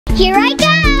Here I go.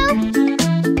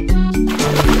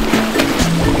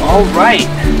 All right.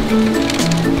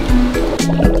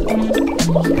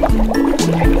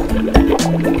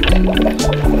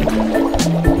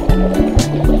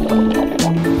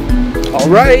 All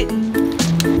right.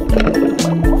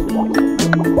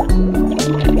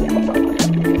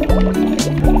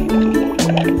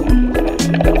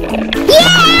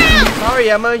 Yeah! Sorry,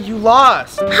 Emma, you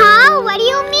lost. Huh? What do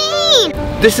you mean?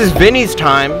 This is Vinny's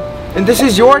time, and this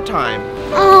is your time.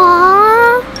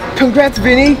 Aww. Congrats,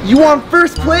 Vinny. You won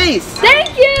first place.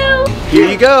 Thank you! Here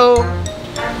you go.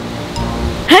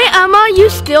 Hey, Emma, you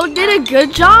still did a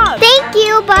good job. Thank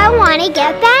you, but I want to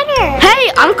get better. Hey,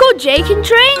 Uncle Jay can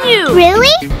train you.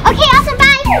 Really? Okay, awesome,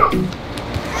 bye.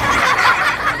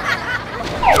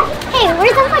 Hey,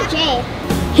 where's Uncle Jay?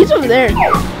 He's over there.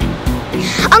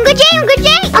 Uncle Jay, Uncle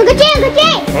Jay, Uncle Jay, Uncle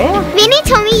Jay. Huh? Vinny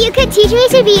told me you could teach me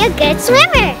to be a good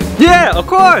swimmer. Yeah, of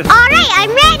course. All right,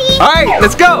 I'm ready. All right,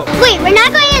 let's go. Wait, we're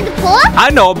not going to the pool? I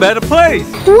know a better place.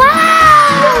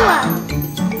 Wow!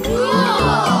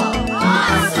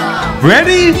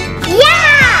 Ready?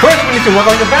 Yeah! First, we need to work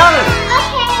on your balance.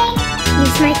 Okay.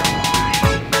 Use my core.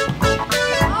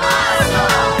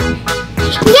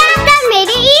 Yeah, that made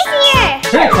it easier.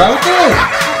 Here, try with this.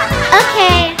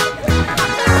 Okay.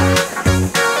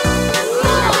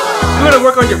 You gotta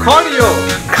work on your cardio.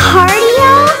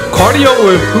 Cardio? Cardio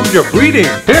will improve your breathing.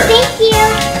 Here. Thank you.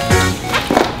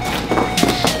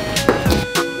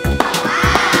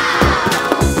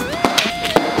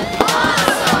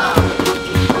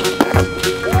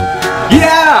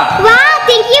 Yeah. Wow,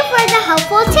 thank you for the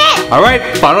helpful tip. All right,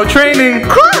 final training.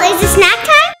 Cool, is it snack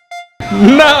time?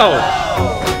 No.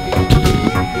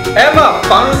 Emma,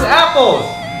 find us apples.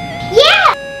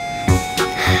 Yeah!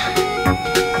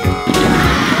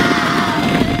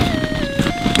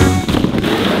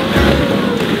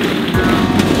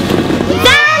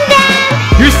 Found them!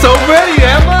 You're so ready,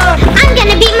 Emma. I'm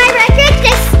gonna beat my record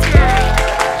this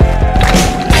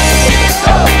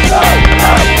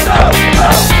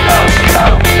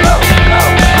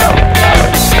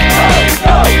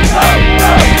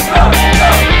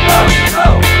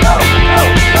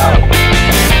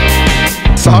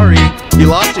Sorry, you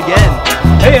lost again.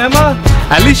 Hey, Emma.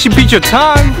 At least you beat your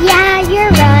time. Yeah, you're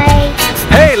right.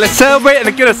 Hey, let's celebrate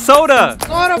and get a soda.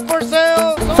 Soda for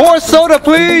sale. 4 soda,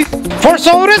 please. 4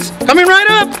 sodas? Coming right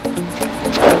up.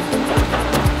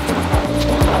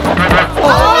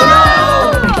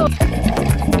 Oh!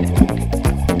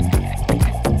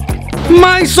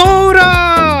 My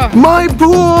soda! My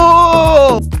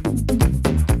pool!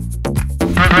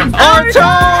 Our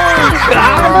turn.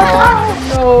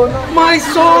 No, my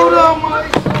soda!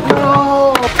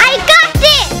 No! I got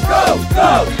this!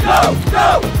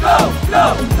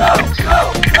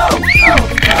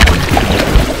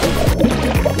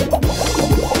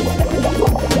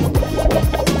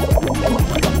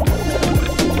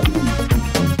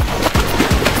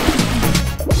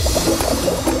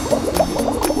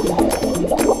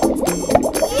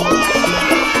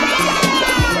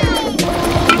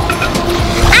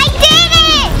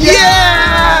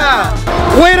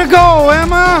 Way to go,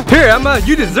 Emma! Here, Emma,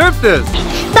 you deserve this.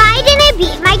 But I didn't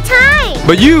beat my time.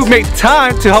 But you make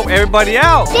time to help everybody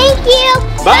out. Thank you.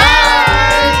 Bye.